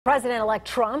President-elect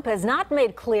Trump has not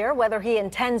made clear whether he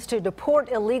intends to deport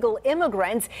illegal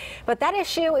immigrants, but that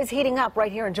issue is heating up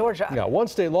right here in Georgia. Yeah, one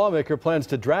state lawmaker plans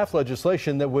to draft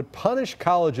legislation that would punish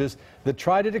colleges that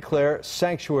try to declare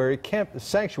sanctuary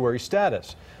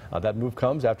status. That move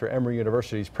comes after Emory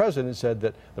University's president said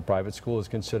that the private school is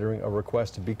considering a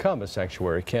request to become a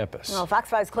sanctuary campus. Well, Fox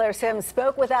 5's Claire Sims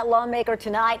spoke with that lawmaker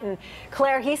tonight, and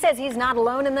Claire, he says he's not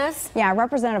alone in this. Yeah,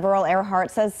 Representative Earl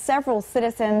Ehrhart says several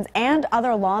citizens and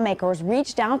other lawmakers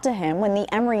reached out to him when the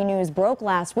Emory news broke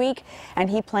last week, and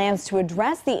he plans to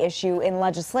address the issue in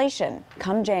legislation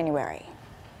come January.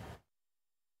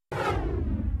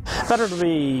 Better to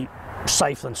be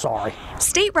safe than sorry.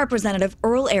 State Representative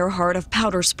Earl Ehrhart of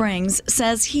Powder Springs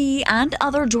says he and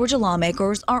other Georgia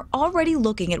lawmakers are already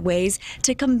looking at ways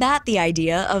to combat the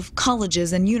idea of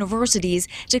colleges and universities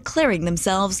declaring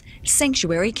themselves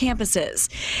sanctuary campuses.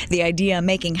 The idea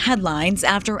making headlines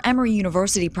after Emory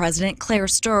University President Claire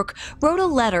Sterk wrote a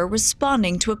letter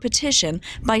responding to a petition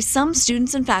by some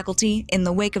students and faculty in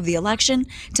the wake of the election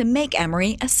to make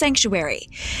Emory a sanctuary.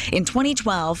 In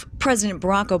 2012, President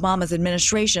Barack Obama's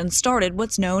administration started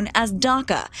what's known as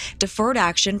DACA, Deferred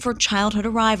Action for Childhood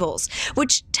Arrivals,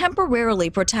 which temporarily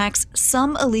protects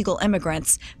some illegal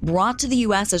immigrants brought to the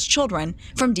U.S. as children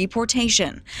from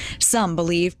deportation. Some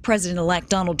believe President-elect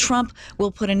Donald Trump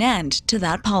will put an end to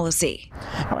that policy.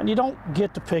 I mean, you don't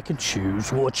get to pick and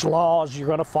choose which laws you're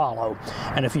going to follow.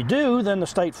 And if you do, then the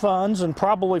state funds and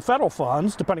probably federal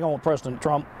funds, depending on what President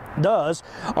Trump does,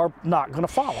 are not going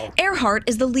to follow. Ehrhart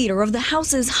is the leader of the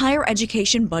House's Higher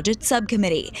Education Budget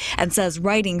Subcommittee and says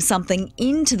writing something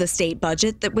into the state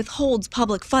budget that withholds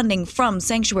public funding from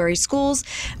sanctuary schools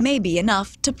may be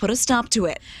enough to put a stop to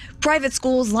it. Private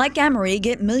schools like Emory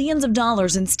get millions of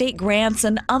dollars in state grants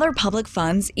and other public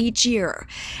funds each year.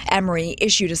 Emory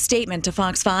issued a statement to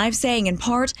Fox 5 saying in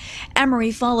part,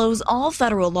 Emory follows all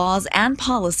federal laws and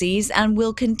policies and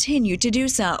will continue to do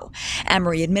so.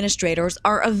 Emory administrators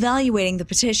are evaluating the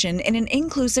petition in an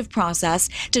inclusive process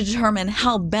to determine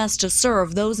how best to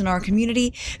serve those in our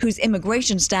community whose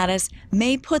immigration status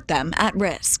may put them at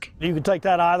risk. You can take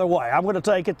that either way. I'm going to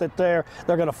take it that they're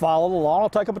going to follow the law. I'll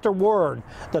take them at their word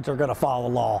that they're going to follow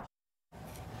the law.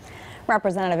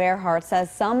 Representative Ehrhart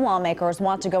says some lawmakers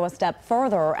want to go a step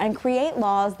further and create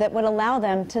laws that would allow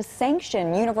them to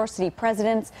sanction university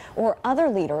presidents or other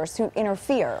leaders who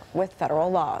interfere with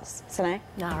federal laws. Sine?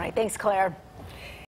 All right. Thanks, Claire.